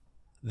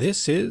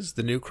This is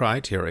the new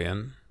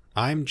Criterion.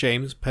 I'm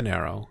James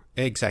Panero,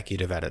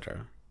 Executive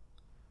Editor.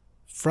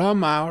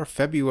 From our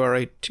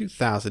February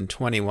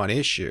 2021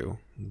 issue,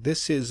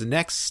 this is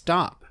Next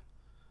Stop,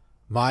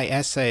 my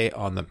essay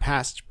on the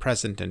past,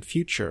 present, and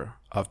future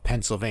of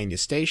Pennsylvania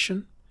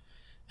Station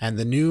and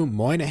the new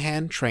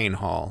Moynihan train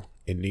hall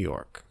in New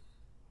York.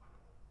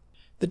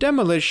 The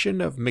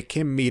demolition of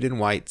McKim, Mead &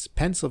 White's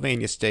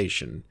Pennsylvania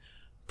Station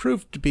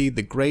proved to be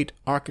the great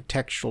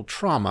architectural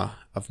trauma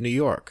of New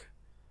York.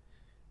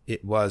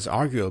 It was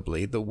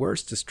arguably the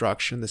worst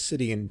destruction the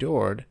city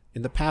endured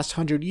in the past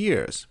 100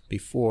 years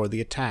before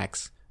the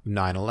attacks of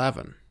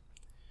 9/11.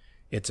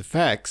 Its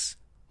effects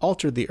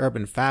altered the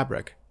urban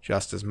fabric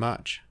just as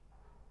much.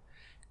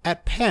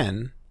 At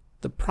Penn,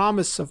 the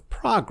promise of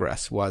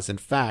progress was, in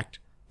fact,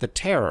 the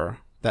terror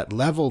that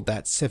leveled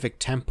that civic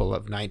temple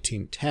of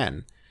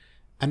 1910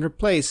 and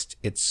replaced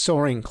its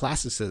soaring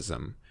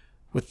classicism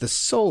with the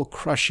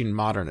soul-crushing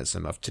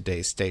modernism of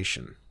today's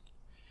station.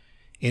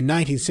 In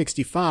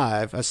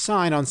 1965, a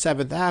sign on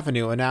 7th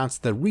Avenue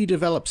announced the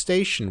redeveloped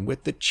station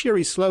with the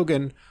cheery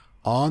slogan,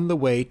 "On the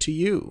way to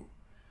you."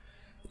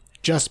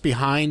 Just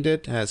behind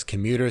it, as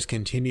commuters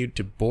continued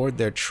to board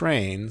their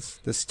trains,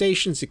 the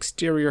station's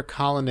exterior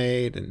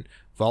colonnade and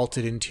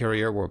vaulted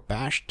interior were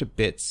bashed to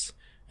bits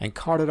and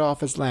carted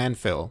off as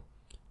landfill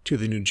to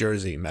the New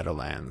Jersey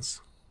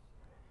Meadowlands.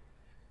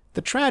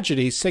 The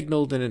tragedy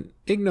signaled an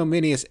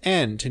ignominious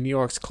end to New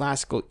York's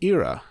classical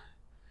era.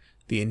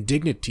 The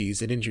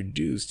indignities it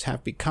introduced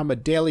have become a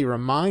daily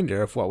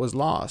reminder of what was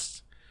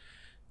lost.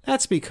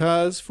 That's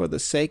because, for the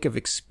sake of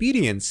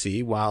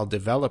expediency, while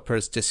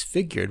developers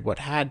disfigured what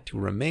had to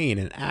remain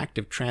an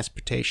active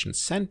transportation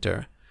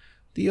center,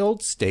 the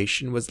old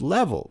station was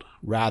leveled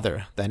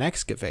rather than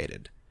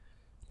excavated.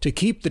 To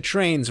keep the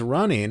trains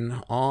running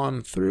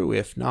on through,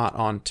 if not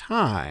on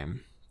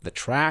time, the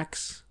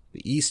tracks,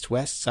 the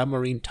east-west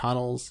submarine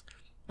tunnels,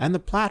 and the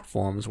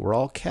platforms were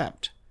all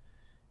kept,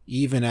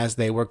 even as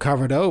they were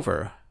covered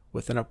over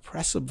with an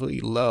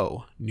oppressively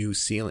low new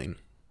ceiling.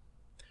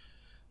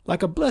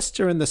 Like a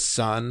blister in the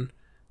sun,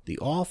 the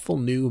awful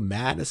new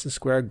Madison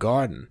Square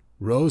Garden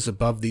rose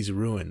above these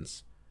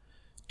ruins.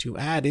 To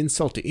add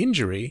insult to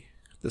injury,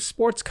 the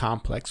sports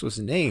complex was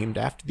named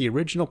after the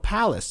original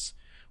palace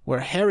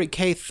where Harry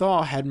K.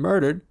 Thaw had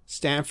murdered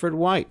Stanford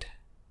White.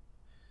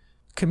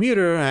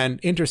 Commuter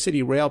and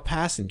intercity rail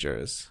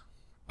passengers,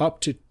 up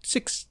to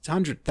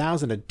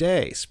 600,000 a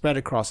day spread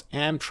across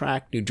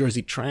Amtrak, New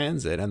Jersey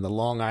Transit, and the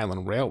Long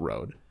Island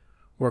Railroad,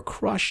 were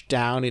crushed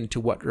down into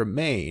what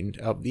remained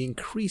of the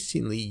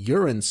increasingly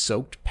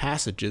urine-soaked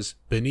passages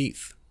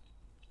beneath.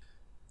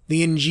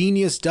 The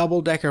ingenious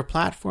double-decker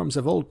platforms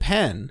of Old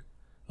Penn,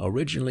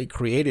 originally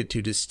created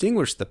to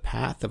distinguish the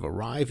path of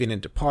arriving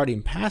and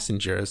departing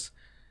passengers,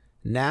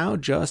 now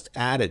just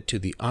added to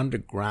the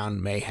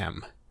underground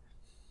mayhem.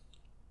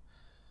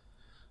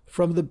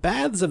 From the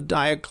Baths of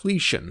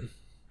Diocletian,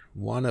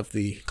 one of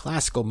the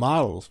classical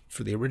models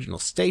for the original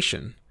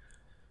station,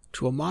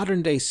 to a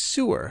modern-day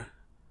sewer,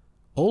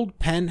 Old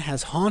Penn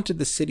has haunted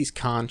the city's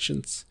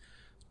conscience,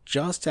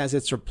 just as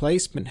its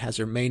replacement has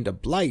remained a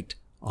blight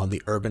on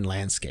the urban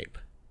landscape.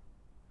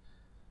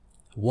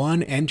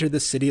 One entered the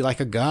city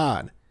like a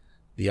god,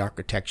 the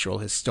architectural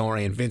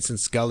historian Vincent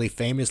Scully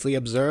famously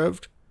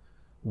observed.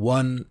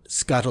 One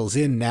scuttles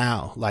in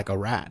now like a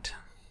rat.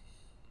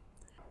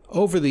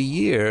 Over the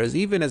years,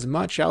 even as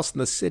much else in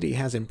the city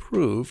has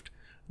improved,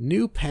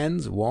 New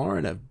Penn's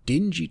warren of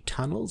dingy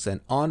tunnels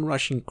and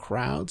onrushing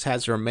crowds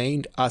has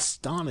remained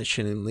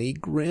astonishingly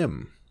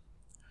grim.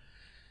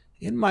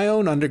 In my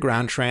own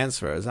underground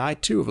transfers, I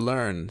too have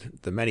learned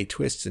the many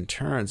twists and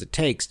turns it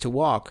takes to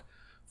walk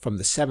from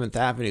the 7th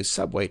Avenue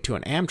subway to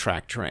an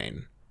Amtrak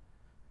train.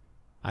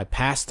 I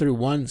passed through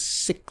one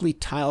sickly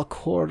tile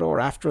corridor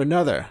after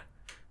another,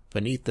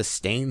 beneath the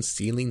stained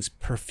ceilings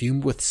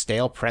perfumed with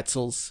stale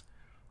pretzels,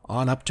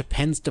 on up to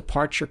Penn's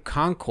departure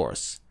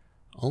concourse,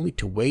 only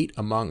to wait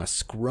among a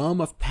scrum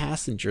of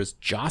passengers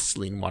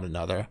jostling one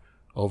another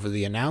over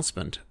the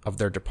announcement of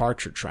their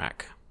departure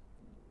track.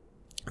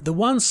 The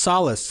one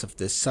solace of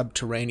this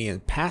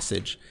subterranean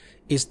passage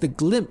is the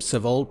glimpse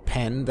of Old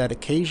Penn that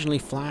occasionally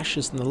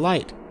flashes in the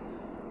light,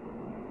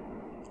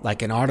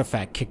 like an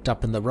artifact kicked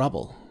up in the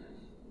rubble.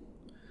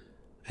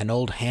 An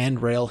old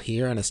handrail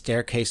here and a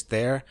staircase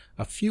there,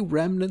 a few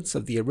remnants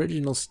of the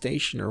original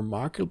station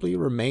remarkably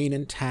remain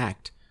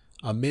intact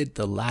amid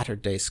the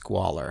latter-day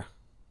squalor.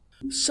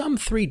 Some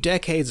 3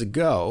 decades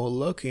ago,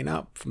 looking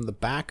up from the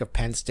back of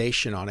Penn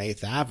Station on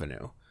 8th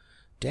Avenue,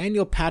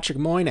 Daniel Patrick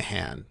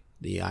Moynihan,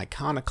 the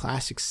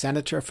iconoclastic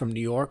senator from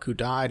New York who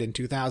died in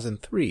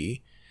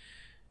 2003,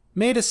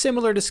 made a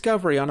similar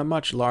discovery on a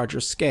much larger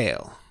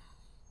scale.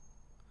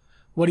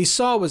 What he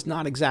saw was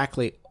not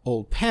exactly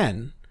Old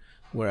Penn,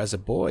 where as a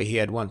boy he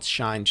had once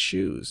shined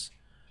shoes,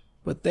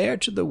 but there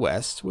to the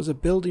west was a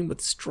building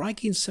with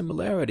striking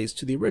similarities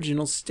to the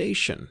original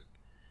station,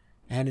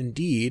 and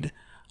indeed,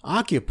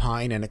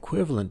 occupying an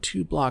equivalent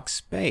 2-block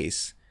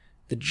space,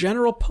 the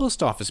General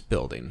Post Office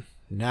Building,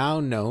 now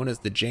known as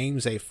the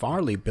James A.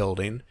 Farley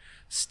Building,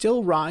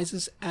 still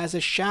rises as a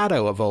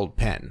shadow of Old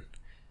Penn.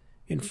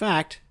 In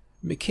fact,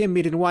 McKim,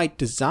 Mead & White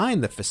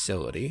designed the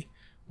facility,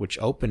 which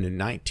opened in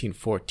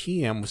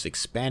 1914 and was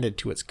expanded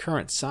to its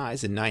current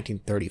size in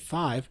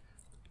 1935,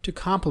 to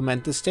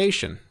complement the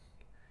station.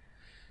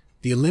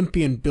 The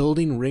Olympian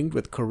building, ringed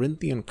with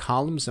Corinthian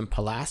columns and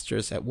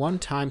pilasters, at one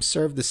time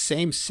served the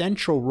same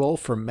central role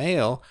for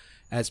mail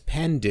as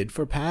Penn did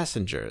for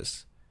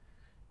passengers.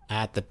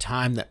 At the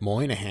time that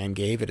Moynihan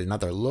gave it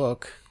another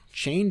look,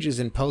 changes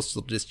in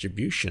postal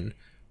distribution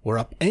were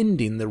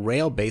upending the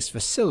rail-based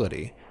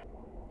facility,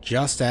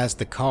 just as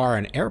the car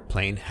and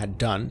airplane had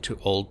done to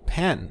Old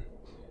Penn.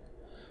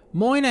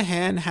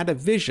 Moynihan had a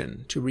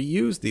vision to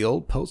reuse the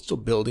old postal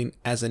building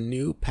as a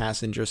new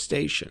passenger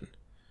station.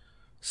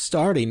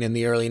 Starting in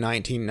the early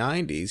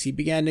 1990s, he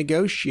began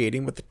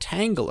negotiating with a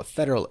tangle of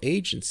federal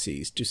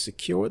agencies to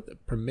secure the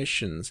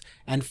permissions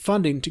and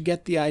funding to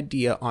get the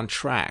idea on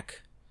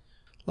track.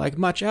 Like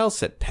much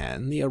else at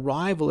Penn, the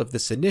arrival of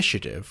this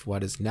initiative,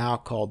 what is now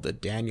called the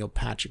Daniel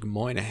Patrick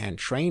Moynihan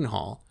Train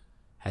Hall,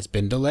 has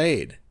been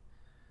delayed.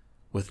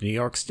 With New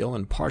York still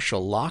in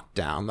partial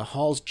lockdown, the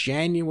hall's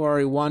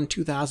January 1,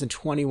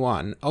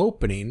 2021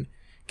 opening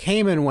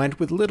came and went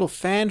with little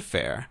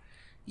fanfare,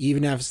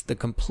 even as the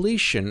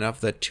completion of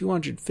the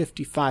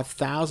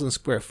 255,000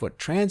 square foot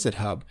transit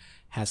hub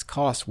has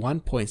cost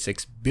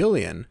 $1.6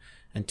 billion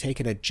and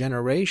taken a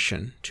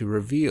generation to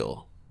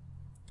reveal.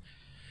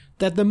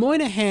 That the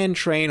Moynihan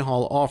Train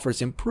Hall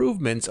offers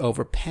improvements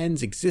over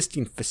Penn's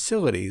existing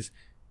facilities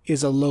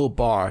is a low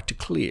bar to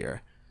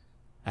clear.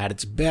 At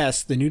its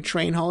best, the new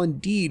train hall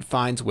indeed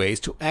finds ways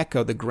to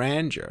echo the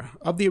grandeur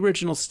of the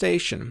original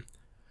station,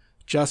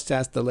 just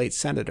as the late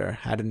senator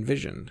had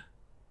envisioned.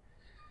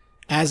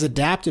 As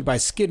adapted by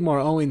Skidmore,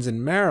 Owings,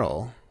 and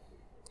Merrill,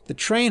 the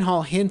train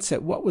hall hints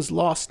at what was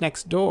lost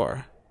next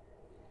door.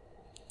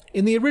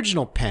 In the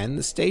original Penn,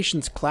 the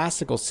station's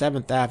classical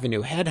 7th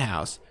Avenue head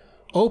house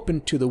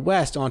opened to the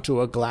west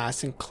onto a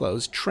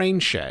glass-enclosed train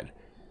shed.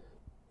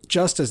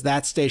 Just as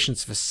that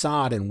station's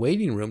facade and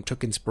waiting room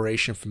took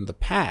inspiration from the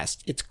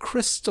past, its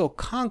crystal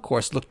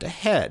concourse looked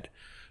ahead,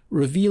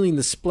 revealing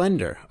the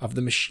splendor of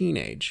the machine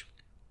age.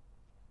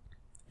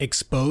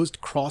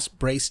 Exposed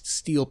cross-braced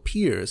steel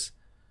piers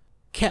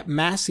kept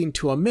massing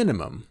to a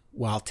minimum,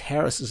 while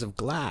terraces of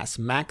glass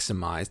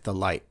maximized the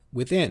light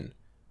within.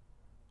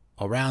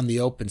 Around the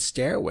open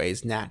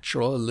stairways,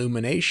 natural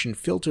illumination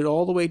filtered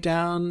all the way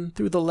down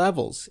through the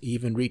levels,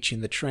 even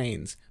reaching the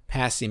trains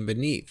passing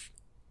beneath.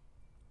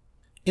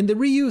 In the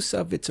reuse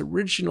of its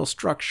original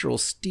structural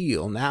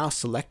steel, now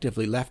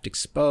selectively left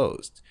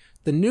exposed,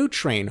 the new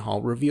train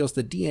hall reveals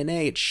the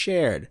DNA it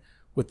shared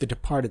with the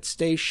departed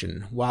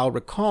station, while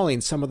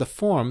recalling some of the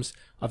forms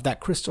of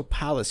that Crystal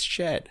Palace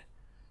shed.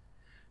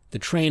 The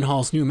train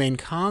hall's new main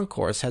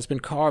concourse has been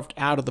carved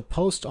out of the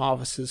post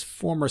office's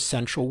former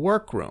central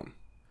workroom.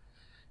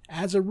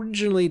 As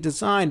originally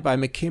designed by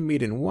McKim,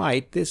 Mead &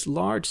 White, this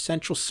large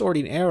central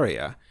sorting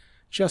area,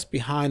 just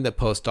behind the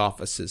post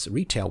office's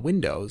retail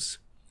windows,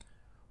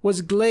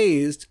 was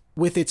glazed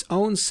with its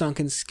own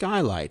sunken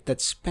skylight that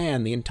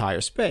spanned the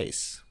entire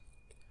space.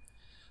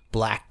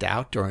 Blacked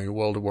out during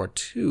World War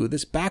II,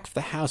 this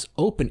back-of-the-house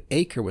open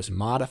acre was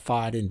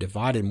modified and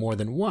divided more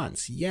than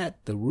once,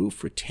 yet the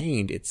roof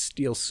retained its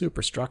steel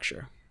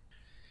superstructure.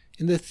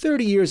 In the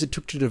 30 years it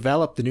took to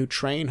develop the new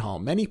train hall,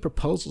 many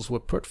proposals were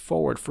put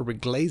forward for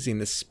reglazing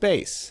this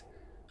space.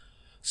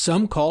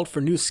 Some called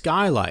for new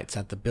skylights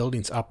at the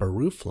building's upper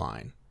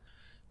roofline.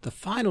 The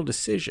final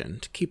decision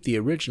to keep the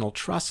original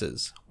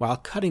trusses while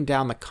cutting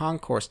down the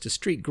concourse to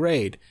street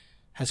grade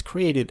has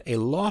created a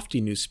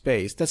lofty new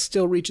space that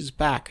still reaches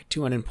back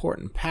to an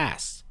important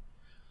past.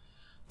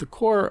 The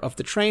core of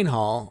the train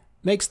hall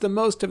makes the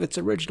most of its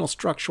original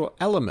structural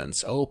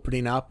elements,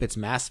 opening up its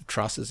massive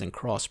trusses and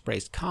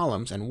cross-braced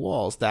columns and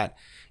walls that,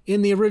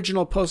 in the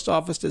original post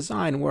office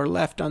design, were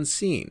left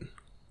unseen.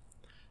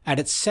 At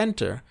its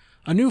center,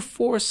 a new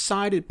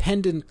four-sided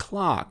pendant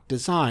clock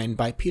designed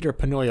by Peter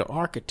Panero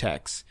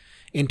architects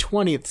in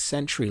 20th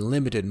century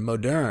limited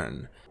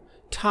moderne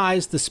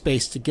ties the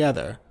space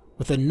together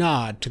with a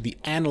nod to the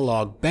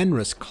analog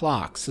Benrus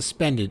clock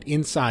suspended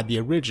inside the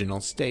original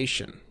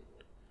station.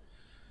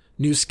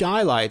 New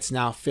skylights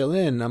now fill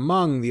in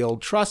among the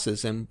old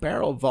trusses in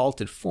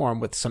barrel-vaulted form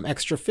with some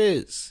extra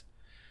fizz.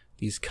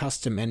 These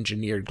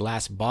custom-engineered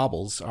glass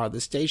baubles are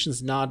the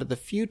station's nod to the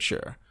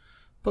future,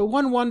 but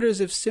one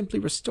wonders if simply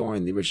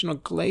restoring the original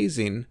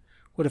glazing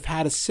would have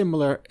had a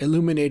similar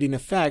illuminating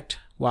effect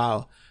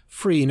while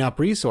freeing up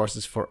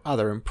resources for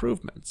other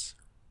improvements.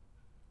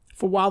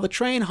 For while the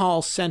train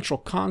hall's central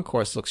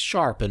concourse looks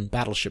sharp in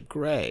battleship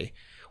gray,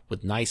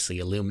 with nicely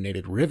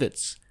illuminated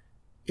rivets,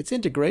 its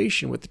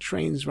integration with the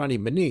trains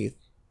running beneath,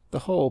 the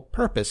whole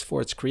purpose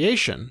for its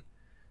creation,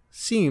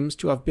 seems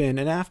to have been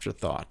an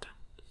afterthought.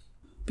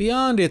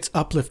 Beyond its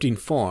uplifting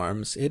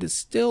forms, it is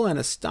still an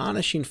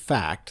astonishing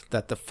fact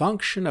that the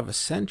function of a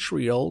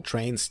century-old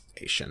train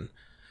station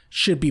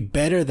should be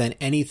better than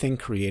anything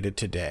created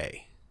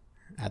today.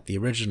 At the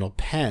original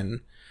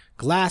Penn,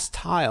 glass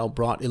tile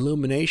brought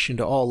illumination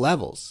to all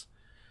levels.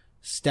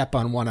 Step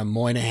on one of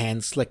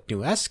Moynihan's slick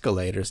new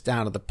escalators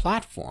down to the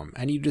platform,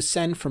 and you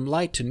descend from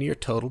light to near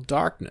total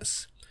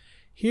darkness.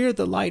 Here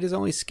the light is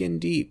only skin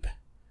deep.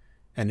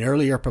 An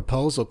earlier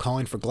proposal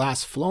calling for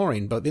glass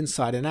flooring, both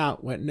inside and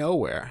out, went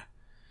nowhere.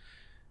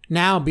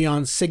 Now,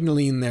 beyond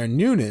signaling their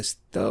newness,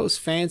 those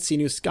fancy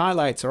new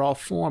skylights are all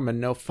form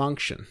and no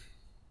function.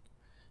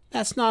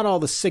 That's not all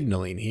the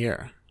signaling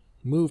here.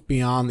 Move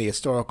beyond the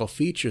historical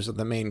features of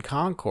the main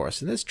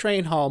concourse, and this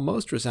train hall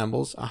most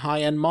resembles a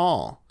high-end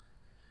mall.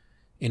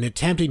 In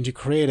attempting to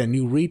create a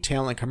new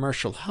retail and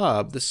commercial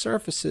hub, the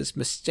surfaces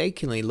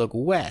mistakenly look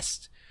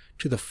west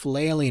to the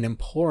flailing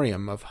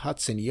emporium of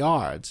Hudson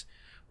Yards,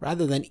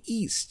 rather than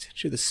east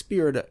to the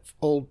spirit of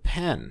Old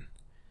Penn.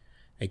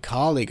 A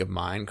colleague of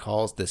mine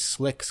calls this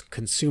slick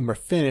consumer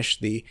finish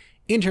the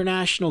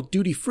international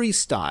duty-free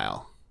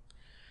style.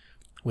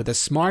 With a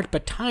smart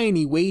but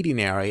tiny waiting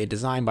area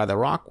designed by the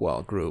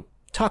Rockwell Group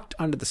tucked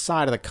under the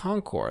side of the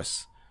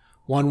concourse,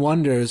 one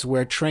wonders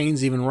where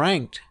trains even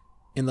ranked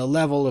in the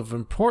level of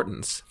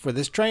importance for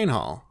this train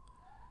hall.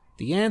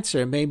 The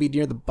answer may be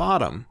near the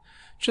bottom,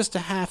 just a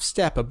half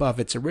step above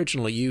its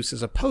original use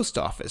as a post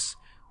office,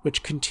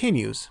 which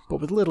continues,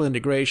 but with little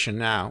integration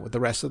now with the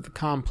rest of the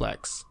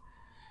complex.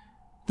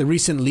 The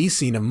recent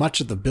leasing of much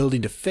of the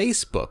building to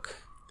Facebook,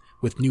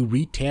 with new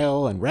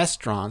retail and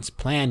restaurants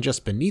planned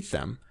just beneath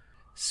them,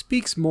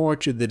 speaks more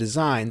to the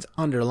design's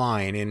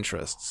underlying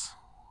interests.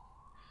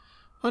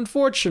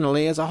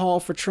 Unfortunately, as a hall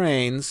for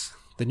trains,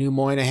 the new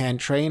Moynihan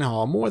train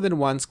hall more than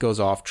once goes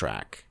off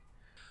track.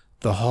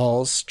 The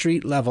hall's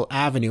street-level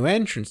avenue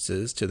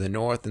entrances to the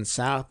north and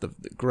south of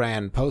the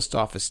grand post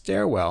office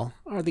stairwell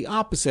are the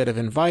opposite of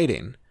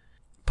inviting.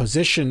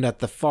 Positioned at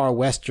the far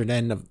western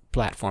end of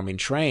platforming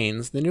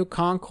trains, the new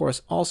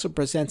concourse also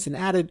presents an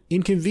added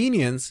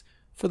inconvenience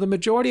for the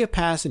majority of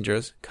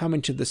passengers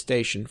coming to the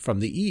station from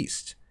the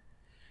east.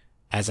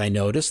 As I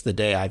noticed the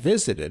day I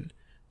visited,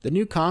 the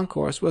new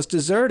concourse was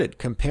deserted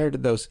compared to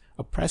those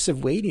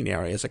oppressive waiting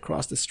areas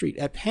across the street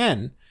at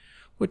Penn,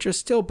 which are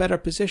still better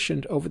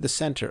positioned over the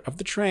center of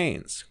the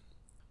trains.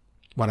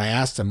 When I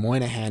asked a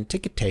Moynihan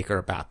ticket taker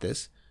about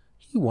this,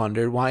 he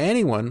wondered why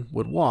anyone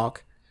would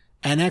walk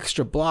an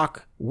extra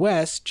block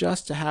west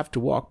just to have to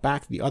walk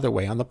back the other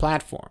way on the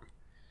platform.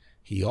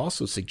 He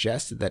also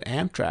suggested that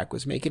Amtrak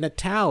was making a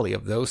tally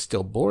of those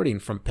still boarding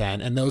from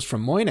Penn and those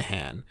from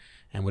Moynihan,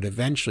 and would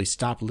eventually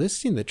stop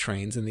listing the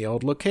trains in the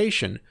old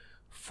location,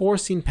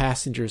 forcing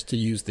passengers to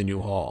use the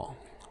new hall.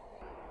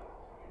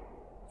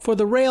 For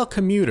the rail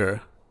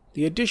commuter,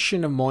 the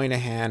addition of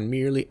Moynihan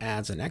merely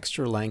adds an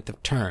extra length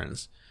of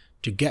turns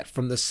to get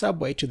from the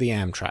subway to the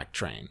Amtrak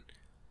train.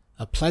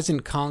 A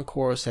pleasant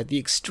concourse at the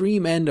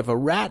extreme end of a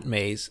rat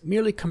maze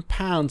merely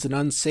compounds an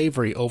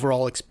unsavory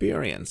overall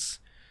experience.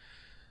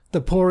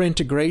 The poor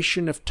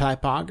integration of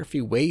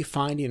typography,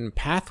 wayfinding, and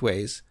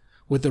pathways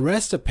with the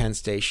rest of Penn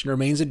Station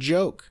remains a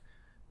joke,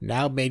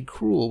 now made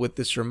cruel with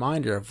this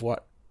reminder of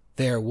what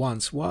there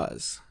once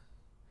was.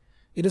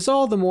 It is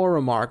all the more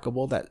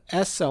remarkable that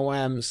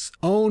SOM's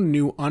own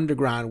new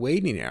underground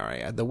waiting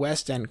area, the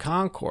West End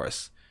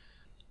Concourse,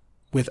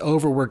 with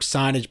overworked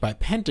signage by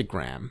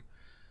Pentagram,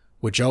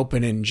 which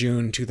opened in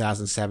June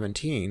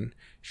 2017,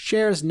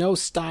 shares no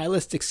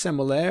stylistic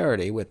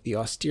similarity with the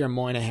austere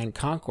Moynihan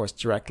Concourse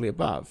directly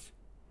above.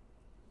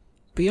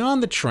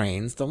 Beyond the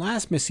trains, the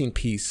last missing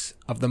piece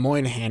of the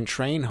Moynihan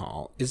train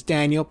hall is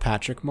Daniel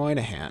Patrick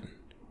Moynihan.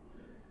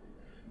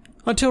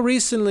 Until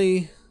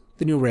recently,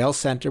 the new rail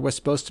center was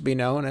supposed to be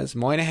known as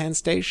Moynihan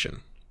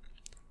Station.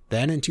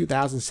 Then in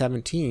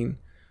 2017,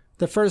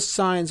 the first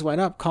signs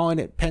went up calling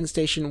it Penn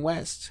Station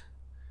West.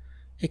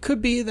 It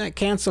could be that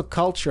cancel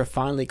culture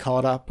finally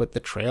caught up with the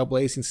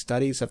trailblazing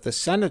studies of the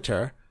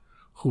senator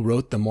who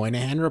wrote the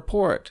Moynihan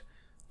Report,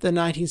 the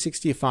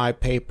 1965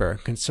 paper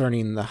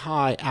concerning the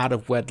high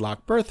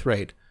out-of-wedlock birth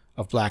rate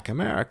of Black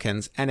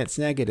Americans and its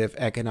negative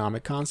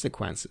economic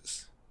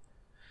consequences.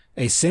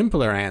 A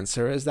simpler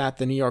answer is that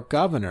the New York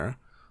governor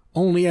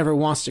only ever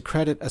wants to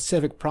credit a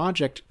civic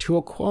project to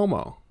a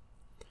Cuomo.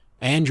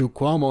 Andrew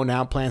Cuomo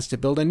now plans to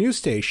build a new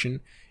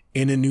station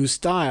in a new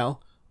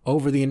style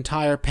over the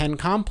entire Penn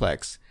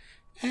complex,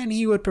 and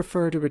he would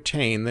prefer to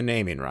retain the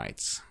naming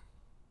rights.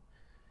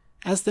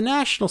 As the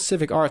National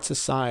Civic Arts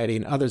Society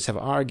and others have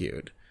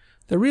argued,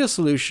 the real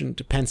solution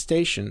to Penn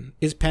Station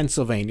is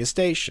Pennsylvania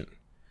Station,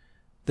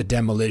 the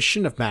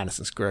demolition of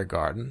Madison Square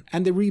Garden,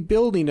 and the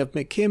rebuilding of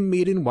McKim,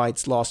 Mead, and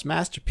White's lost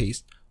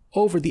masterpiece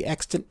over the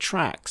extant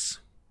tracks.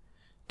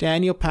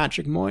 Daniel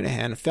Patrick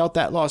Moynihan felt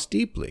that loss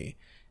deeply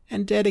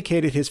and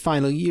dedicated his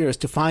final years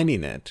to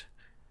finding it.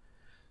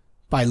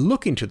 By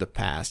looking to the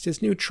past,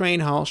 his new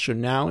train hall should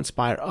now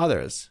inspire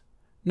others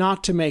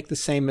not to make the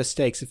same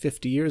mistakes of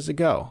 50 years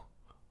ago,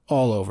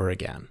 all over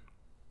again.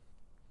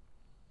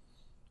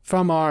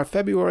 From our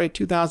February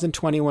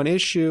 2021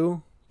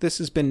 issue, this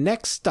has been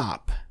Next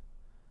Stop.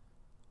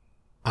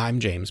 I'm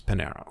James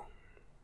Panero.